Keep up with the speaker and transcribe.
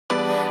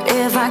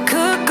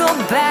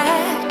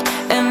back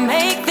and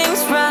make things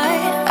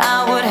right,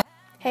 I would.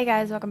 Hey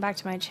guys, welcome back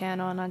to my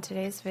channel, and on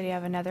today's video I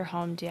have another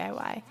home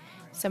DIY.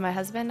 So my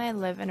husband and I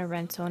live in a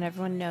rental, and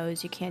everyone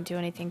knows you can't do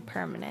anything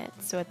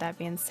permanent. So with that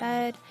being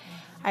said,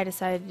 I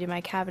decided to do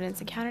my cabinets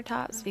and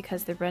countertops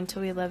because the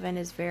rental we live in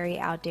is very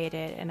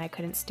outdated and I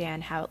couldn't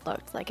stand how it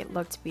looked. Like, it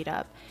looked beat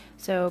up.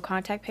 So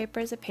contact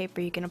paper is a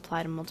paper you can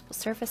apply to multiple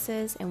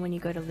surfaces, and when you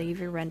go to leave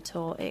your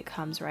rental, it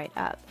comes right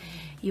up.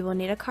 You will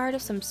need a card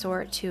of some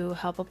sort to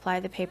help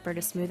apply the paper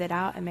to smooth it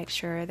out and make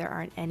sure there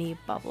aren't any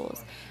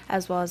bubbles,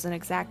 as well as an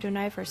X-Acto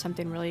knife or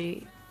something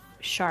really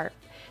sharp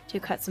to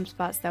cut some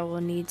spots that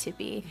will need to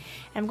be.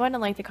 I'm going to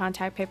link the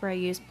contact paper I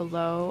used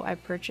below. I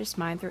purchased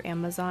mine through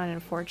Amazon, and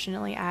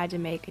unfortunately I had to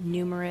make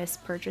numerous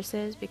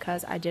purchases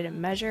because I didn't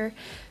measure,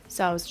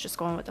 so I was just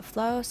going with the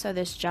flow. So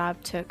this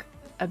job took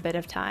a bit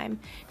of time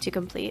to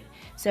complete.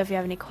 So if you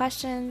have any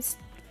questions,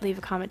 leave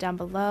a comment down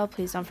below.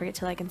 Please don't forget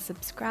to like and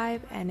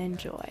subscribe, and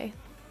enjoy.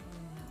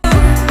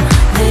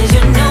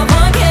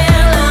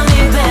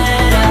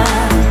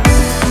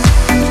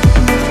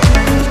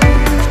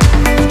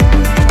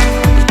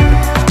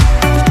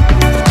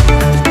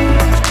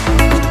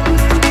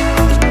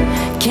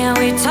 Can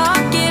we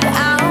talk it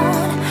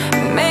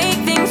out, make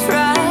things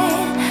right?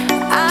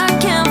 I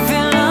can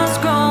feel us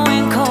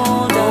growing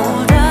colder.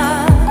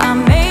 I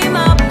made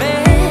my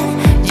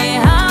bed,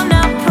 yeah, I'm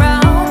not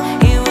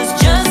proud. It was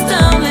just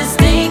a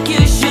mistake,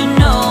 you should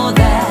know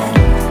that.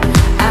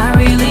 I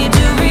really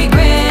do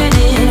regret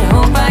it.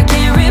 Hope I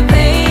can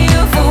repay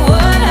you for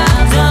what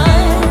I've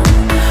done.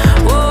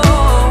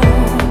 Whoa,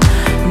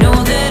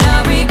 know that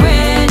I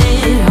regret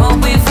it.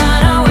 Hope we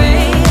find our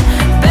way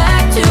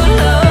back to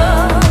love.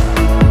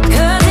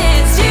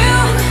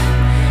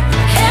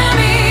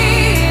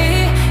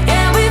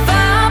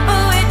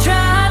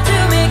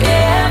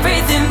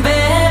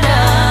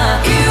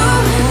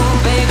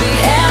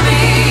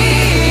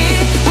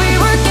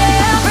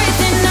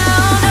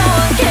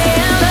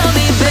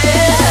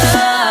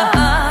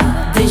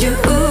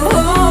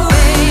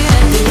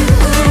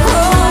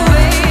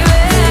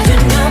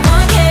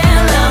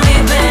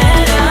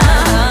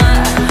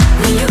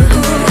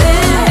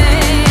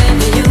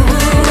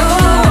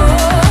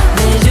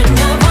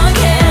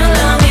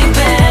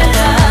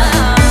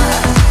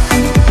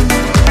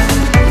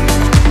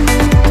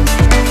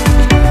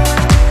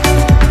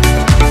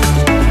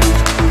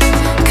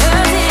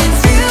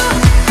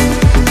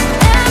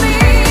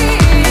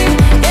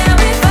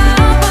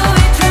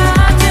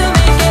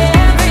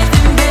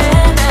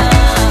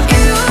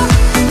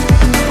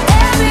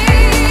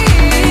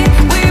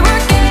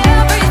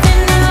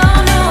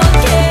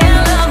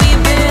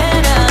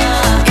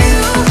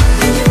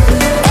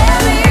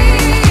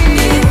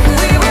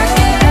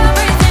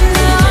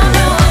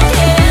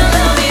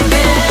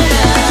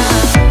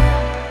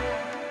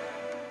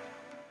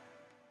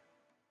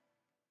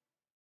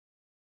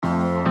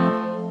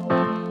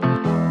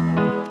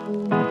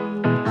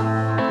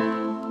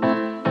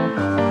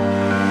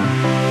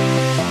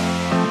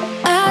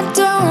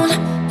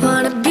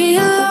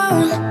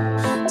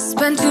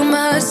 Spend too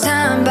much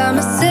time by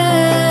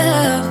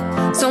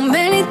myself. So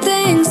many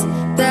things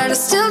that I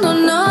still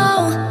don't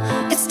know.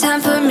 It's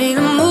time for me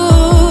to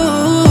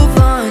move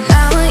on.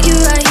 I want you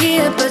right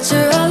here, but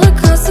you're all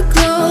across the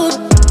globe.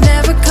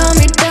 Never call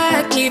me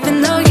back,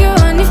 even though you're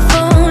on your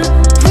phone.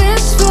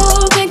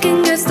 Wishful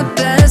thinking gets the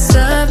best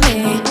of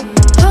me,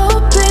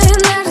 hoping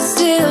that it's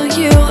still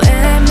you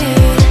and me.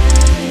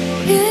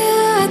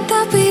 Yeah, I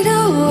thought we'd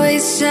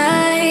always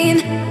shine.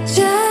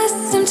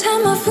 Just some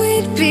time off,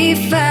 we'd be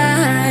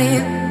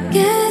fine.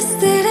 Guess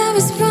that I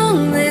was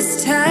wrong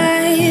this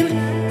time.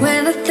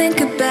 When I think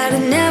about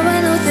it now,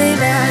 I know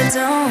that I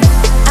don't.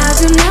 I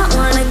do not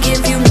wanna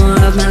give you more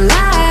of my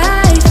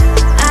life.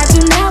 I do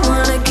not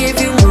wanna give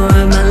you more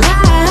of my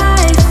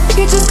life.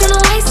 You're just gonna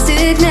waste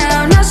it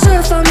now, not sure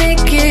if I'll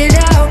make it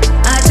out.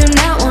 I do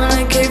not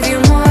wanna give you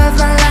more of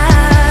my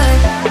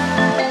life.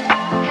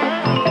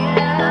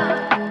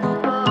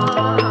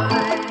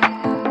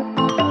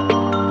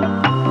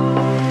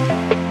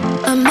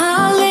 I'm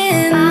all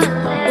in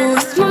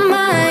with my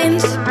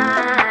mind.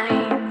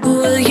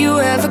 Will you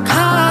ever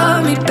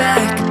call me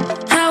back?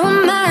 How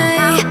am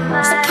I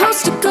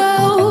supposed to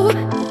go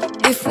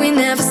if we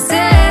never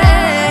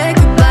said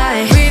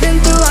goodbye? Reading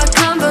through our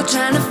convo,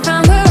 trying to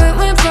find where it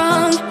went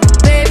wrong.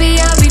 Baby,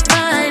 I'll be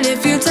fine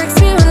if you text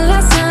me one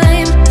last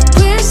time.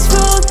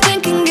 Wishful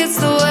thinking gets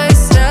the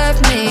worst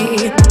of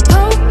me,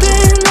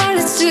 hoping that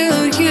it's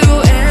still you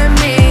and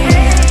me.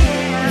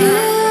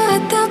 Yeah, I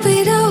thought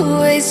we'd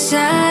always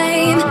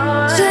shine.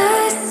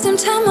 Just some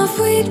time off,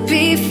 we'd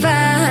be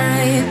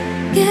fine.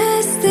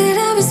 Guess that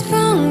I was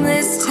wrong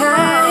this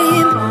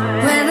time.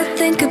 When I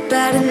think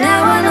about it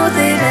now, I know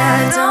that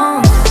I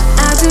don't.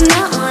 I do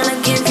not wanna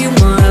give you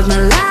more of my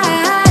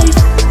life.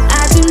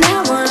 I do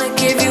not wanna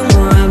give you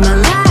more of my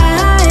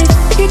life.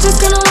 You're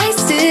just gonna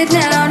waste it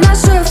now, not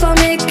sure if I'll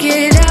make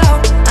it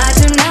out. I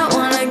do not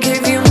wanna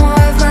give you more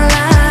of my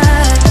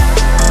life.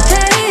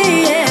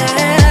 Hey,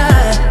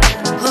 yeah.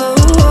 Oh,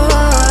 oh,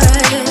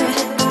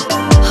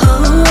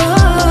 oh.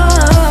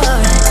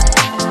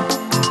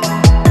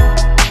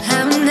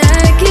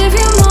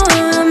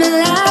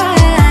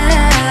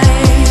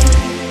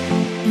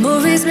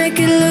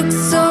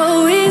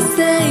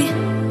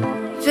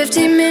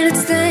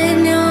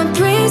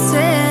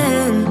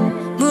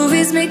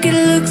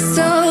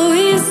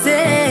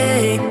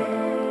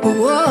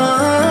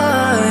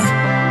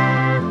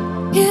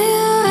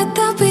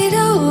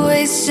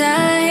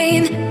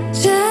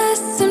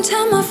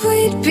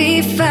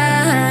 be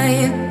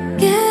fine.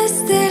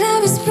 Guess that I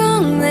was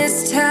wrong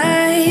this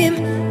time.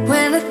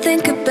 When I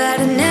think about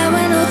it now,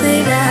 I know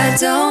that I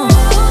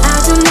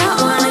do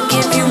not wanna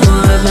give you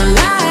more of my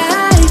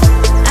life.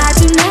 I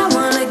do not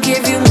wanna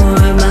give you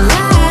more of my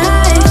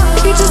life.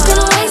 You're just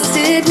gonna waste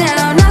it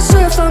now, not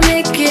sure if I'll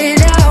make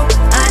it out.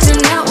 I do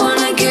not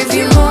wanna give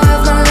you more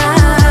of my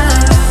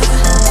life.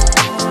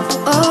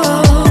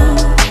 Oh,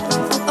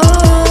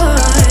 oh,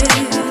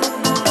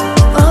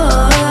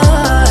 oh,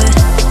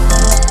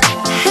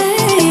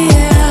 hey,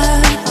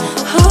 yeah,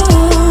 oh.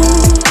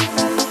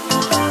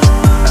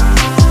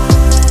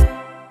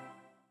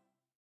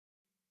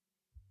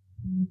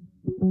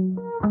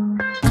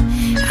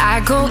 I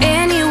go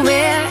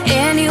anywhere,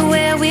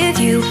 anywhere with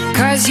you,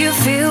 'cause you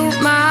fill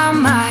my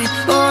mind,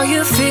 or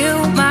you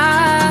fill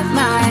my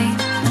mind.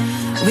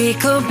 We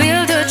could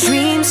build a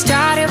dream,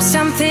 start up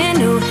something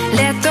new.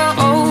 Let the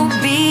old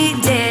be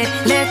dead,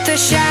 let the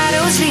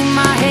shadows leave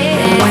my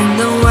head. When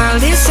the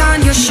world is on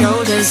your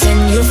shoulders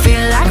and you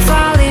feel like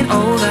falling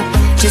over,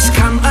 just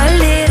come a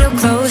little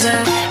closer.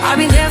 I'll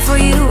be there for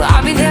you,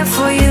 I'll be there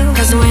for you.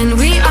 'Cause when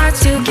we are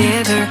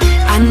together,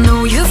 I know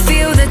you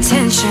feel the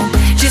tension.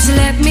 Just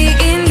let me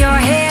in your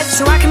head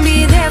so I can be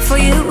there for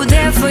you,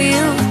 there for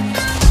you.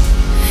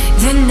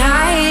 The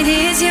night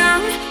is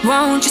young,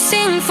 won't you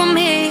sing for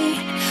me?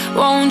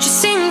 Won't you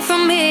sing for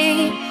me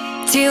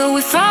till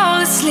we fall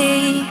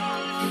asleep?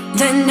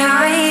 The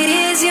night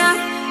is young,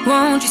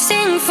 won't you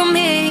sing for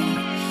me?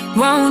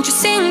 Won't you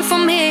sing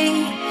for me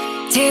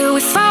till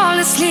we fall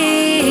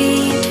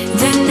asleep?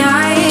 The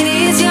night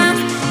is young,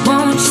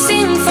 won't you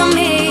sing for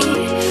me?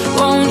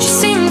 Won't you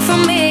sing for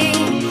me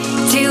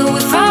till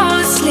we fall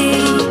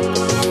asleep?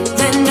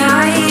 The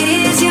night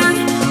is young,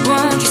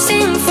 won't you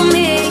sing for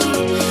me?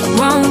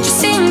 Won't you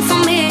sing for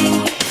me?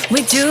 We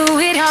do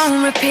it on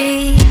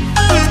repeat.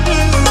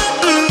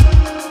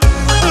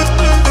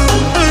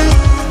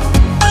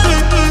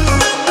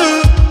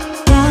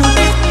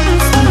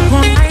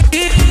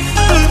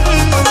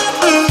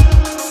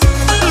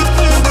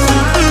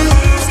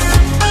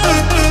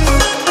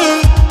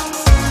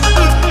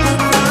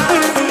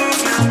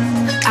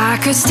 I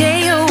could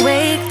stay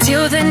awake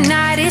till the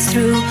night is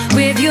through,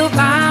 with you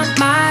by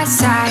my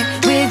side,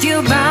 with you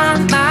by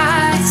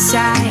my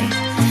side.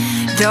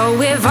 Though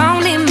we've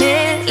only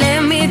met,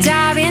 let me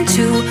dive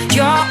into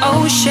your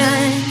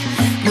ocean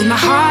with my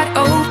heart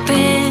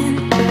open.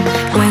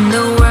 When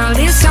the world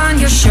is on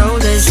your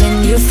shoulders and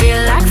you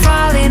feel like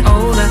falling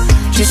over,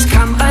 just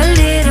come a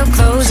little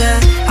closer.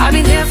 I'll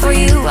be there for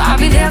you, I'll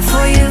be there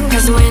for you.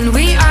 'Cause when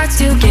we are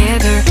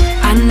together,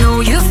 I know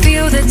you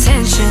feel the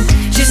tension.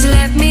 Just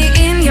let me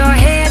in your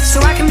head so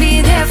I can be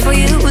there for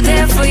you,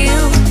 there for you.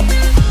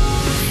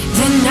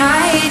 The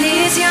night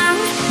is young,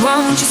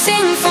 won't you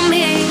sing for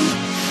me?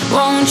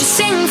 Won't you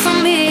sing for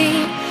me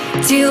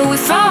till we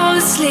fall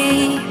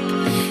asleep?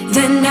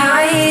 The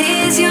night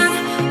is young,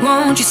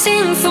 won't you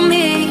sing for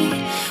me?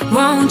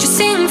 Won't you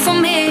sing for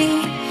me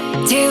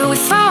till we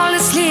fall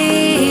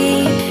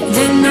asleep?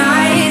 The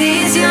night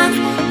is young,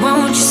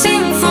 won't you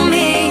sing for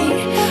me?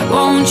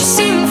 Won't you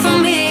sing for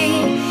me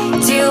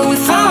till we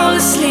fall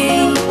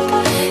asleep?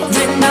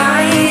 The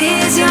night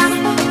is young,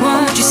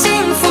 won't you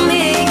sing for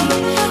me?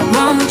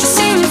 Won't you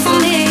sing for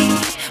me?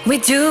 We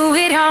do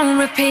it on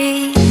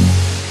repeat.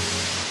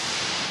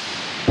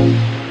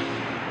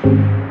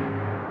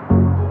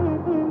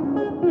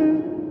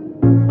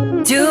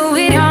 Do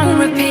it on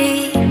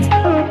repeat.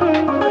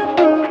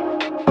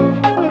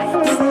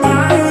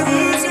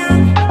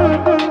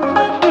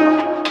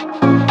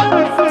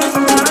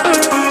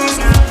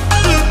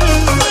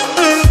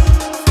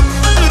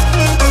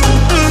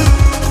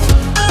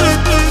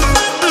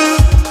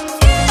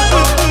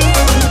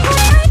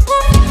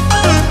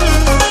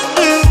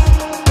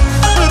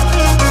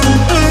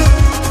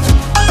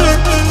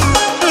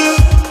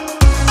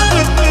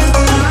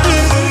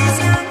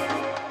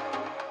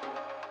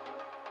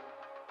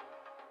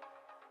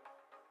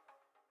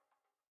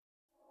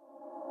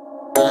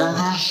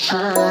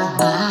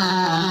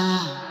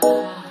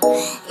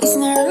 It's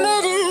not a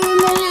matter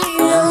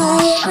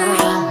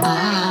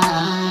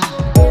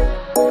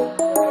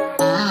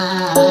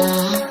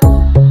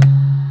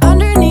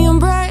under neon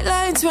bright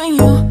lights when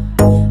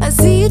I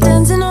see you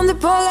dancing on the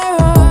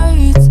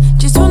Polaroids.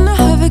 Just wanna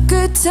have a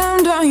good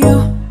time, don't you?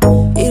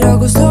 It all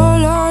goes low,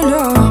 low,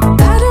 low.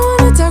 I don't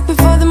wanna talk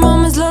before the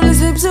moment slowly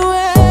slips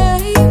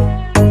away.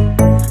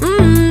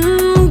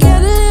 Get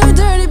a little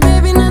dirty,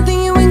 baby, nothing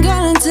you ain't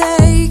gonna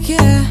take,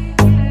 yeah.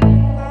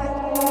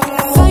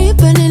 Fire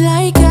burning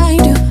like I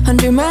do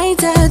under my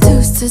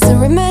tattoos. It's a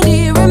remedy,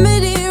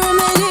 remedy,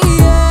 remedy,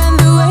 yeah. And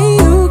the way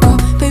you go,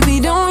 baby,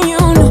 don't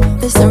you know?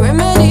 It's a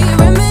remedy,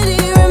 remedy,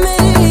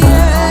 remedy,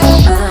 yeah.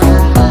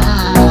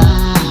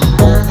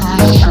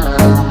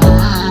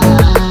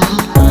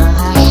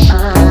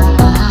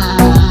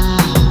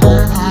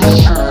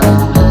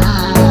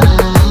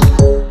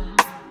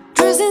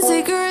 Dressed in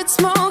cigarette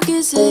smoke,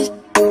 is it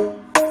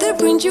the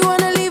print you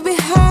wanna leave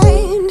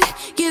behind?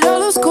 Get all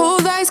those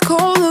cold eyes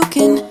cold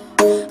looking,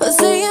 but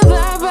saying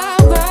bye,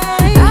 bye,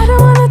 bye. I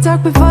don't wanna talk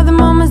before the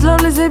moment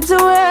slowly slips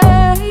away.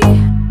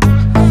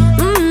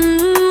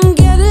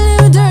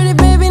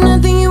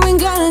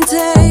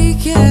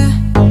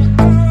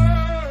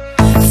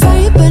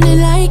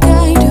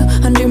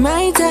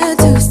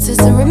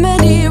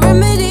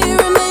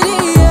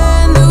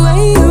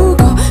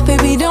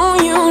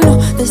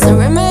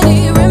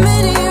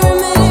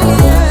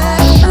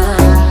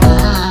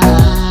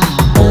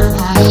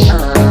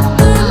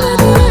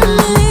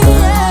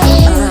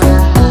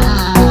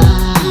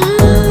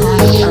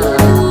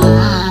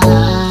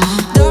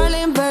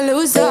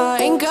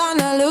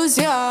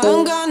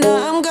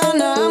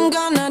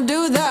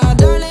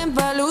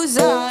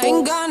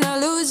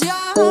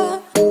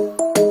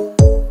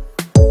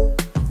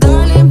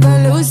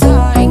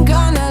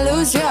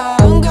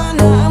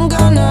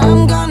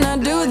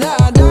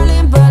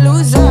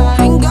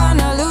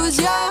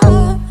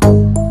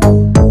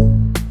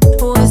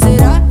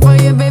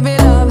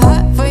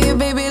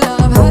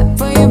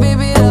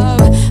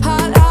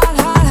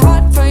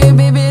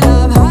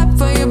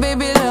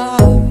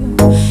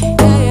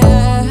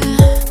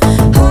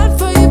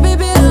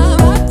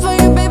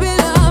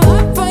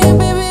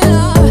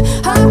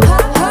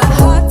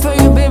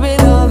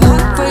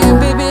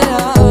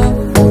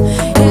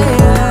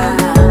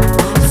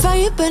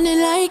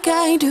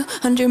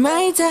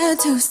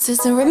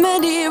 just a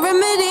remedy,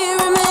 remedy.